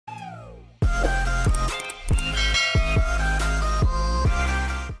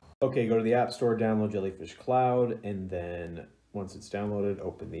Okay, go to the App Store, download JellyFish Cloud, and then once it's downloaded,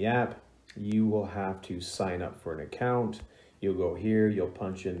 open the app. You will have to sign up for an account. You'll go here, you'll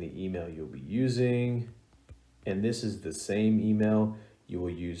punch in the email you'll be using, and this is the same email you will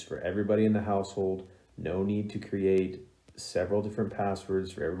use for everybody in the household. No need to create several different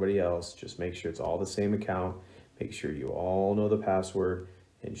passwords for everybody else. Just make sure it's all the same account. Make sure you all know the password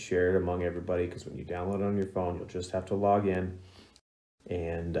and share it among everybody, because when you download it on your phone, you'll just have to log in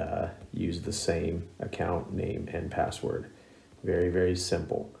and use the same account name and password. Very, very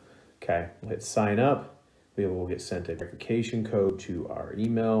simple. Okay, let's sign up. We will get sent a verification code to our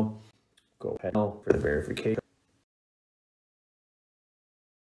email. Go ahead for the verification.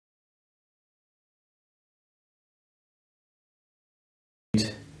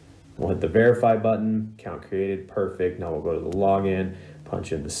 We'll hit the verify button, account created, perfect. Now we'll go to the login,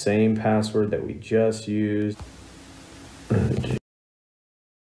 punch in the same password that we just used.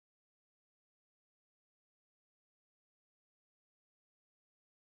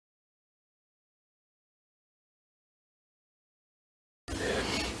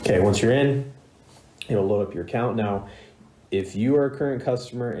 Okay, once you're in, it'll load up your account. Now, if you are a current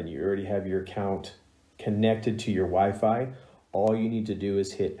customer and you already have your account connected to your Wi-Fi, all you need to do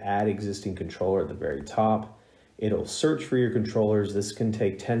is hit add existing controller at the very top. It'll search for your controllers. This can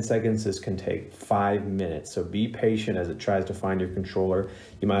take 10 seconds. This can take 5 minutes. So be patient as it tries to find your controller.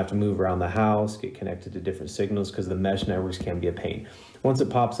 You might have to move around the house, get connected to different signals, because the mesh networks can be a pain. Once it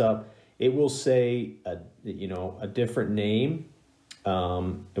pops up, it will say a different name.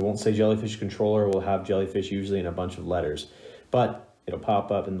 It won't say JellyFish controller. It will have JellyFish usually in a bunch of letters, but it'll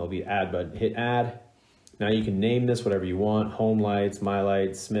pop up and there'll be add button. Hit add. Now you can name this whatever you want: home lights, my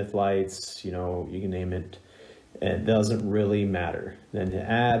lights, Smith lights, you can name it. It doesn't really matter. Then to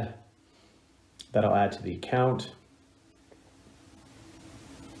add, that'll add to the account.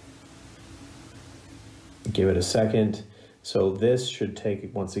 Give it a second. So this should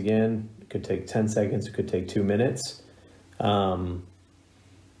take, once again, it could take 10 seconds, it could take 2 minutes.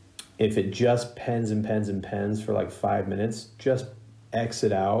 If it just pens and pens and pens for like 5 minutes, just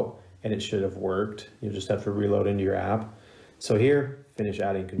exit out and it should have worked. You'll just have to reload into your app. So here, finish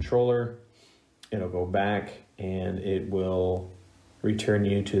adding controller. It'll go back and it will return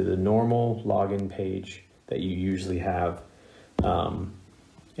you to the normal login page that you usually have. And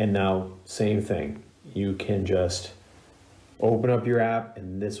now, same thing. You can just open up your app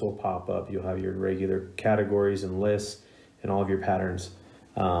and this will pop up. You'll have your regular categories and lists and all of your patterns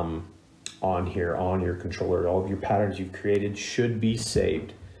on here on your controller. All of your patterns you've created should be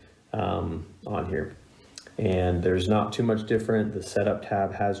saved on here. And there's not too much different. The setup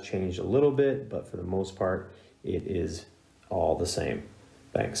tab has changed a little bit, but for the most part, it is all the same.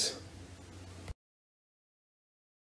 Thanks.